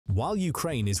While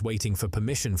Ukraine is waiting for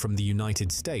permission from the United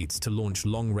States to launch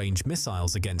long-range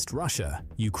missiles against Russia,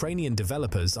 Ukrainian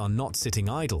developers are not sitting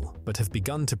idle, but have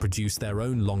begun to produce their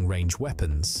own long-range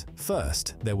weapons.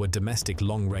 First, there were domestic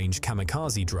long-range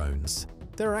kamikaze drones.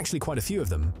 There are actually quite a few of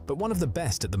them, but one of the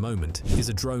best at the moment is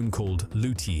a drone called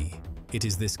Lutyi. It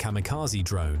is this kamikaze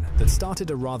drone that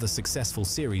started a rather successful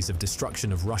series of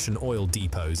destruction of Russian oil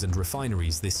depots and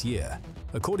refineries this year.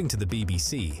 According to the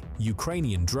BBC,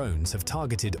 Ukrainian drones have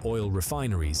targeted oil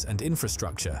refineries and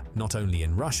infrastructure not only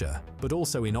in Russia, but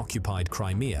also in occupied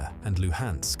Crimea and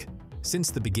Luhansk.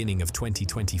 Since the beginning of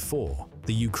 2024,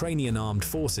 the Ukrainian Armed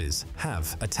Forces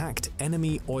have attacked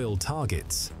enemy oil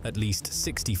targets at least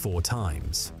 64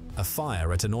 times. A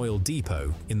fire at an oil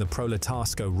depot in the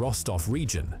Proletarsko-Rostov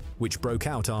region, which broke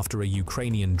out after a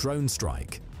Ukrainian drone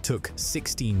strike, took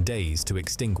 16 days to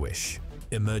extinguish.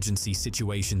 Emergency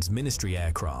Situations Ministry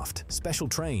aircraft, special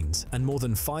trains, and more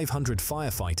than 500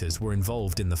 firefighters were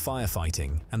involved in the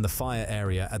firefighting, and the fire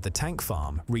area at the tank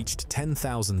farm reached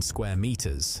 10,000 square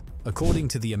meters. According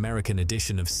to the American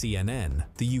edition of CNN,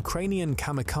 the Ukrainian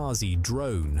kamikaze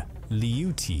drone,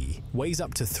 Lutyi, weighs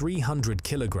up to 300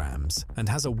 kilograms and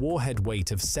has a warhead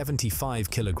weight of 75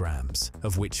 kilograms,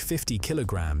 of which 50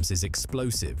 kilograms is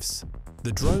explosives.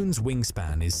 The drone's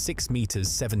wingspan is 6 meters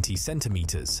 70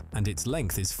 centimeters and its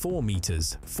length is 4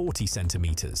 meters 40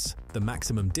 centimeters. The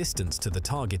maximum distance to the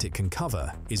target it can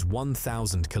cover is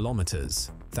 1,000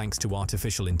 kilometers. Thanks to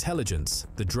artificial intelligence,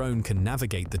 the drone can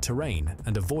navigate the terrain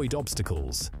and avoid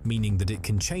obstacles, meaning that it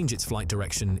can change its flight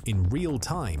direction in real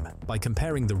time by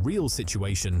comparing the real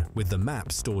situation with the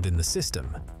map stored in the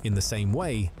system. In the same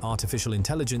way, artificial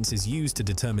intelligence is used to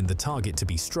determine the target to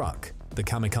be struck. The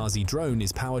kamikaze drone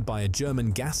is powered by a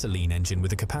German gasoline engine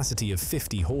with a capacity of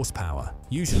 50 horsepower.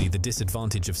 Usually the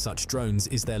disadvantage of such drones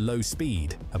is their low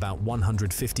speed, about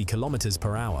 150 kilometers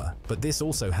per hour, but this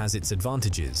also has its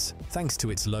advantages. Thanks to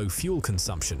its low fuel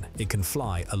consumption, it can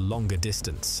fly a longer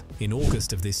distance. In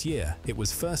August of this year, it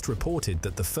was first reported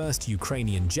that the first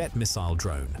Ukrainian jet missile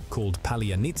drone, called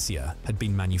Palyanytsia, had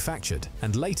been manufactured,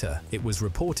 and later it was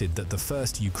reported that the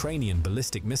first Ukrainian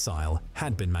ballistic missile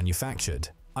had been manufactured.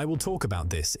 I will talk about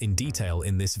this in detail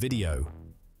in this video.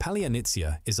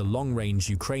 Palyanytsia is a long-range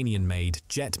Ukrainian-made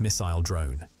jet missile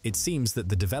drone. It seems that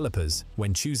the developers,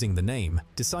 when choosing the name,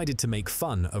 decided to make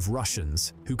fun of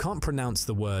Russians who can't pronounce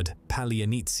the word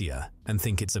Palyanytsia and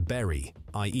think it's a berry,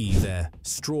 i.e. they're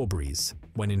strawberries,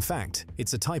 when in fact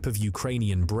it's a type of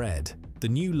Ukrainian bread. The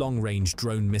new long-range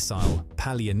drone missile,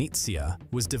 Palyanytsia,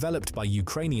 was developed by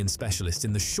Ukrainian specialists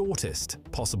in the shortest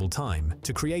possible time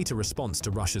to create a response to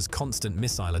Russia's constant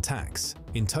missile attacks.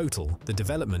 In total, the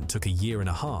development took a year and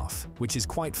a half, which is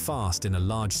quite fast in a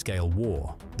large-scale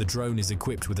war. The drone is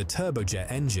equipped with a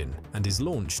turbojet engine and is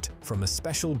launched from a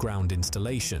special ground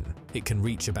installation. It can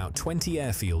reach about 20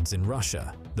 airfields in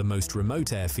Russia. The most remote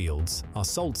airfields are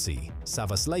Soltsi,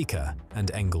 Savoslayka,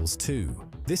 and Engels 2.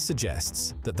 This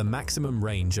suggests that the maximum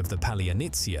range of the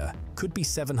Palyanytsia could be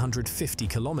 750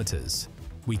 kilometers.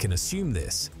 We can assume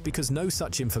this because no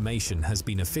such information has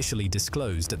been officially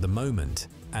disclosed at the moment.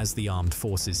 As the armed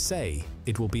forces say,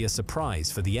 it will be a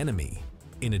surprise for the enemy.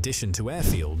 In addition to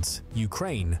airfields,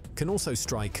 Ukraine can also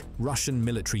strike Russian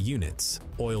military units,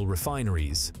 oil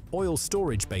refineries, oil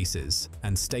storage bases,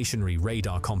 and stationary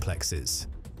radar complexes.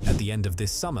 At the end of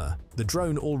this summer, the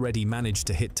drone already managed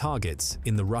to hit targets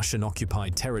in the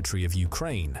Russian-occupied territory of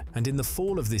Ukraine, and in the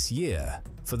fall of this year,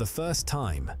 for the first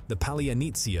time, the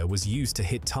Palyanytsia was used to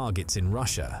hit targets in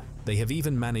Russia. They have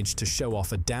even managed to show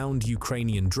off a downed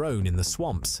Ukrainian drone in the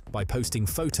swamps by posting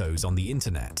photos on the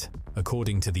internet.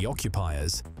 According to the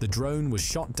occupiers, the drone was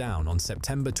shot down on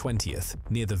September 20th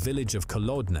near the village of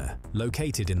Kolodne,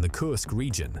 located in the Kursk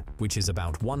region, which is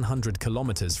about 100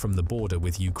 kilometers from the border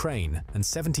with Ukraine and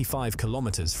 75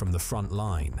 kilometers from the front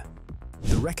line.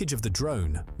 The wreckage of the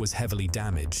drone was heavily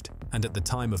damaged, and at the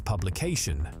time of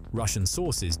publication, Russian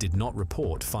sources did not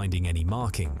report finding any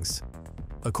markings.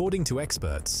 According to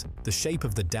experts, the shape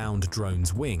of the downed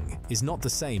drone's wing is not the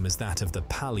same as that of the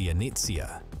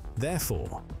Palyanytsia.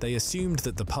 Therefore, they assumed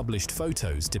that the published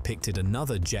photos depicted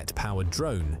another jet-powered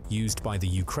drone used by the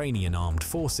Ukrainian Armed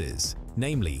Forces,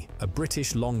 namely a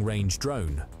British long-range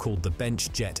drone called the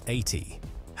Bench Jet 80.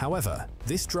 However,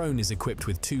 this drone is equipped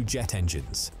with 2 jet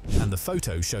engines, and the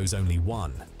photo shows only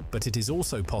one, but it is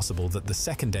also possible that the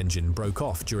second engine broke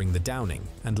off during the downing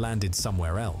and landed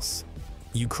somewhere else.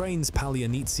 Ukraine's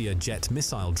Palyonitsia jet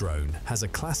missile drone has a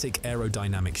classic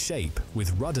aerodynamic shape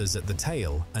with rudders at the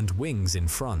tail and wings in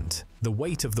front. The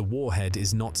weight of the warhead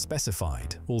is not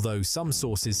specified, although some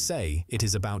sources say it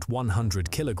is about 100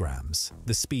 kilograms.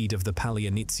 The speed of the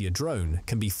Palyonitsia drone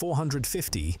can be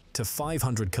 450 to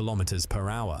 500 kilometers per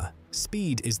hour.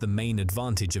 Speed is the main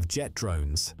advantage of jet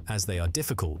drones, as they are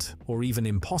difficult or even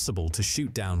impossible to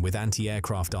shoot down with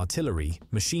anti-aircraft artillery,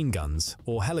 machine guns,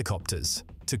 or helicopters.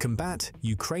 To combat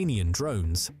Ukrainian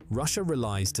drones, Russia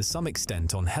relies to some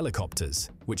extent on helicopters,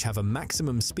 which have a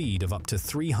maximum speed of up to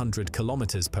 300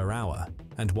 kilometers per hour.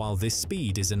 And while this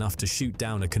speed is enough to shoot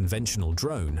down a conventional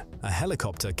drone, a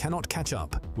helicopter cannot catch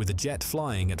up with a jet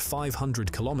flying at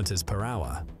 500 kilometers per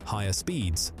hour. Higher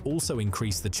speeds also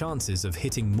increase the chances of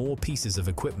hitting more pieces of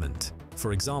equipment.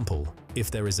 For example,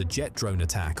 if there is a jet drone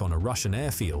attack on a Russian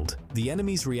airfield, the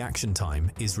enemy's reaction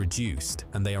time is reduced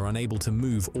and they are unable to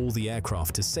move all the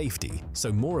aircraft to safety,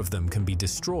 so more of them can be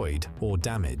destroyed or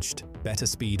damaged. Better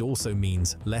speed also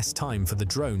means less time for the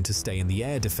drone to stay in the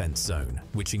air defense zone,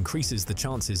 which increases the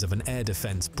chances of an air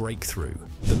defense breakthrough.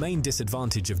 The main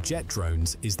disadvantage of jet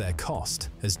drones is their cost,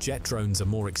 as jet drones are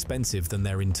more expensive than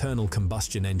their internal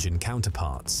combustion engine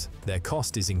counterparts. Their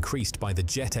cost is increased by the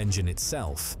jet engine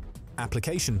itself,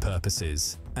 application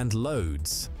purposes, and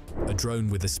loads. A drone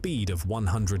with a speed of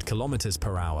 100 kilometers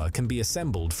per hour can be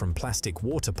assembled from plastic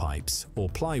water pipes or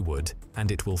plywood, and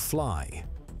it will fly.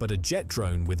 But a jet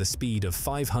drone with a speed of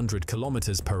 500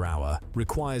 kilometers per hour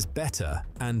requires better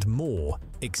and more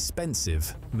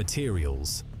expensive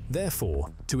materials.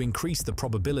 Therefore, to increase the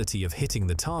probability of hitting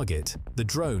the target, the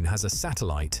drone has a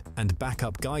satellite and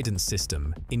backup guidance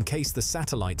system in case the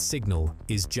satellite signal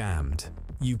is jammed.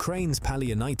 Ukraine's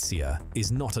Palyonitsia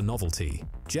is not a novelty.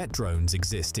 Jet drones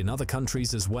exist in other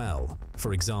countries as well.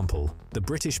 For example, the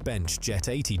British Bench Jet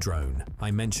 80 drone I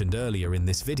mentioned earlier in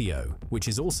this video, which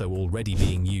is also already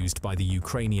being used by the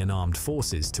Ukrainian Armed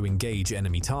Forces to engage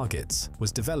enemy targets,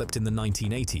 was developed in the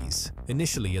 1980s,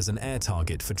 initially as an air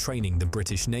target for training the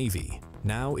British Navy.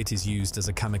 Now it is used as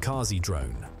a kamikaze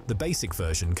drone. The basic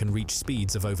version can reach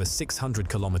speeds of over 600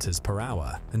 kilometers per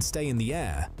hour and stay in the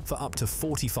air for up to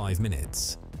 45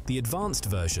 minutes. The advanced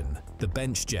version, the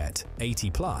Bench Jet 80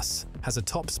 Plus, has a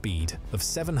top speed of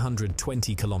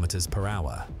 720 kilometers per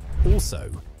hour.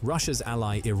 Also, Russia's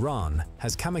ally Iran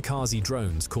has kamikaze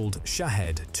drones called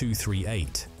Shahed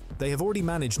 238. They have already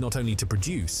managed not only to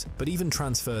produce, but even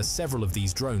transfer several of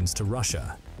these drones to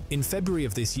Russia. In February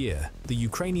of this year, the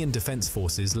Ukrainian Defense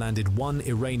Forces landed one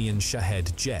Iranian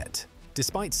Shahed jet.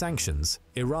 Despite sanctions,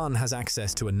 Iran has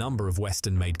access to a number of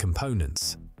Western-made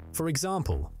components. For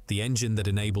example, the engine that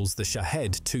enables the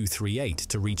Shahed 238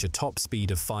 to reach a top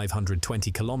speed of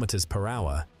 520 kilometers per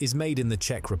hour is made in the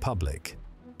Czech Republic.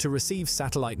 To receive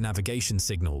satellite navigation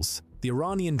signals, the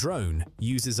Iranian drone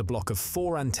uses a block of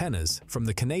 4 antennas from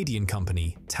the Canadian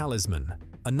company Talisman.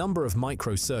 A number of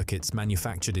microcircuits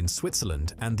manufactured in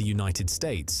Switzerland and the United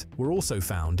States were also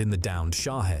found in the downed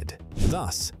Shahed.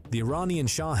 Thus, the Iranian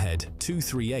Shahed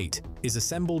 238 is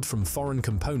assembled from foreign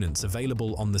components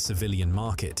available on the civilian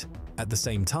market. At the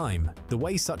same time, the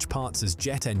way such parts as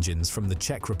jet engines from the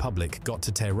Czech Republic got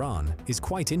to Tehran is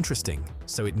quite interesting,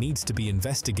 so it needs to be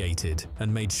investigated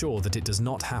and made sure that it does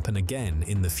not happen again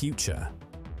in the future.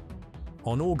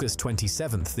 On August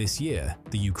 27th this year,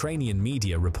 the Ukrainian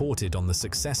media reported on the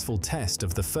successful test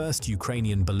of the first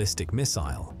Ukrainian ballistic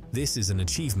missile. This is an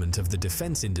achievement of the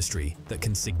defense industry that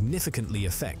can significantly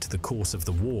affect the course of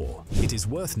the war. It is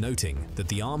worth noting that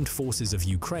the armed forces of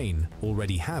Ukraine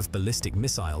already have ballistic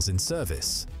missiles in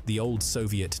service. The old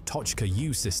Soviet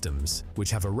Tochka-U systems,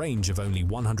 which have a range of only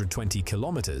 120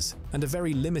 kilometers and a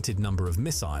very limited number of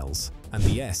missiles, and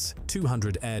the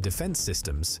S-200 air defense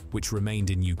systems, which remained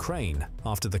in Ukraine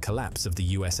after the collapse of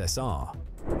the USSR.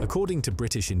 According to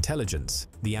British intelligence,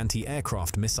 the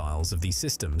anti-aircraft missiles of these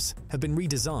systems have been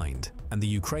redesigned, and the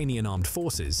Ukrainian Armed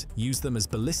Forces use them as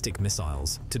ballistic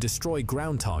missiles to destroy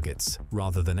ground targets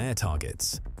rather than air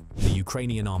targets. The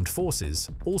Ukrainian Armed Forces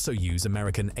also use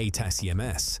American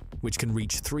ATACMS, which can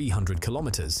reach 300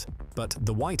 kilometers, but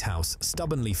the White House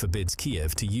stubbornly forbids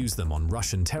Kiev to use them on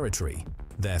Russian territory.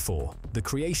 Therefore, the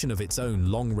creation of its own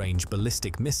long-range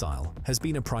ballistic missile has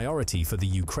been a priority for the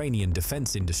Ukrainian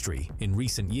defense industry in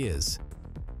recent years.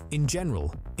 In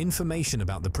general, information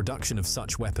about the production of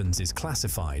such weapons is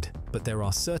classified, but there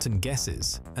are certain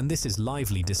guesses, and this is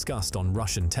lively discussed on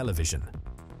Russian television.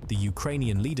 The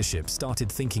Ukrainian leadership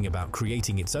started thinking about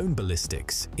creating its own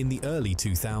ballistics in the early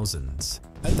 2000s.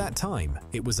 At that time,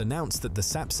 it was announced that the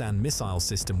Sapsan missile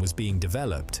system was being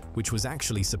developed, which was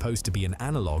actually supposed to be an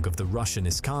analog of the Russian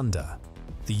Iskander.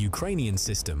 The Ukrainian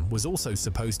system was also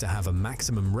supposed to have a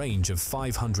maximum range of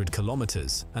 500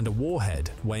 kilometers and a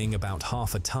warhead weighing about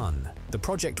half a ton. The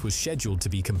project was scheduled to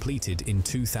be completed in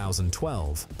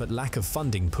 2012, but lack of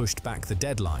funding pushed back the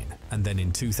deadline, and then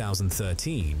in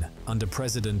 2013, under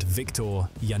President Viktor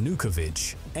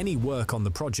Yanukovych, any work on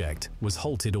the project was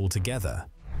halted altogether.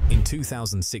 In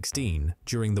 2016,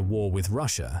 during the war with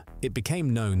Russia, it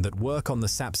became known that work on the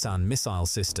Sapsan missile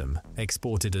system,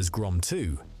 exported as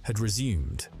Grom-2, had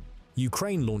resumed.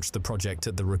 Ukraine launched the project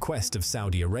at the request of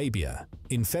Saudi Arabia.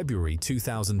 In February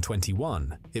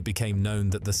 2021, it became known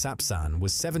that the Sapsan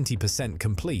was 70%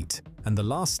 complete, and the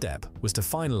last step was to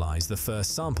finalize the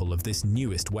first sample of this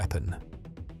newest weapon.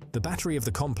 The battery of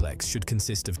the complex should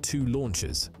consist of 2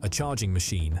 launchers, a charging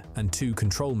machine, and 2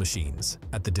 control machines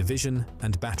at the division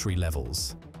and battery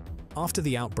levels. After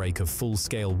the outbreak of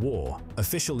full-scale war,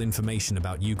 official information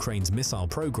about Ukraine's missile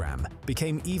program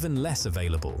became even less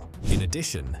available. In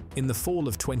addition, in the fall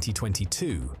of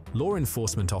 2022, law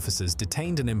enforcement officers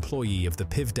detained an employee of the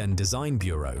Pivden Design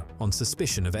Bureau on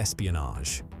suspicion of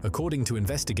espionage. According to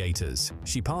investigators,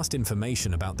 she passed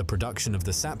information about the production of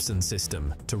the Sapsan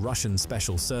system to Russian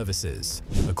special services.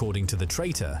 According to the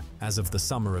traitor, as of the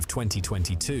summer of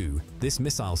 2022, this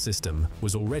missile system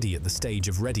was already at the stage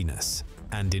of readiness.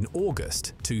 And in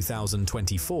August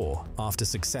 2024, after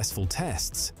successful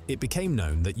tests, it became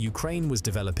known that Ukraine was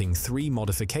developing 3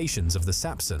 modifications of the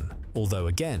Sapsan, although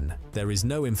again, there is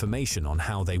no information on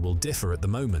how they will differ at the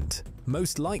moment.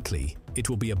 Most likely, it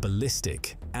will be a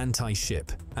ballistic,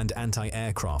 anti-ship, and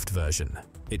anti-aircraft version.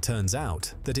 It turns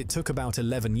out that it took about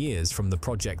 11 years from the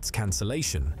project's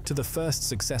cancellation to the first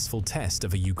successful test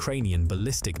of a Ukrainian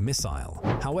ballistic missile.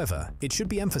 However, it should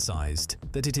be emphasized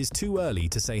that it is too early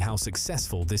to say how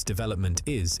successful this development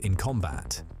is in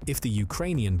combat. If the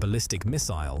Ukrainian ballistic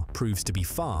missile proves to be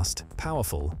fast,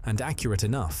 powerful, and accurate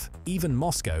enough, even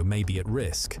Moscow may be at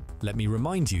risk. Let me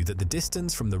remind you that the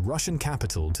distance from the Russian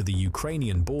capital to the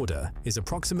Ukrainian border is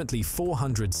approximately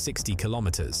 460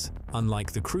 kilometers,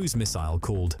 unlike the cruise missile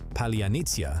called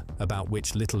Palyanitsia, about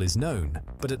which little is known,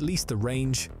 but at least the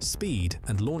range, speed,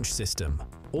 and launch system.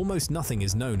 Almost nothing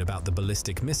is known about the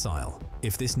ballistic missile.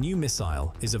 If this new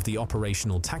missile is of the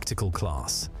operational tactical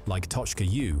class, like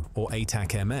Tochka-U or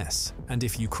ATAK-MS, and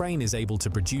if Ukraine is able to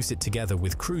produce it together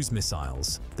with cruise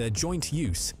missiles, their joint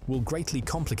use will greatly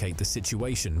complicate the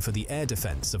situation for the air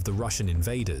defense of the Russian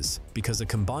invaders, because a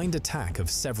combined attack of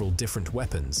several different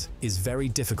weapons is very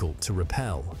difficult to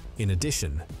repel. In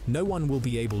addition, no one will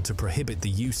be able to prohibit the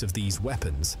use of these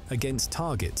weapons against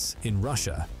targets in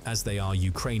Russia, as they are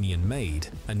Ukrainian-made,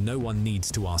 and no one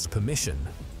needs to ask permission.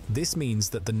 This means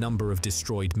that the number of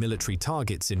destroyed military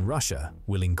targets in Russia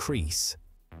will increase.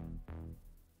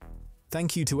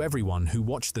 Thank you to everyone who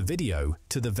watched the video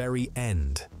to the very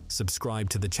end. Subscribe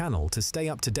to the channel to stay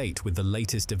up to date with the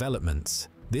latest developments.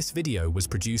 This video was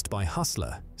produced by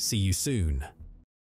Hustler. See you soon.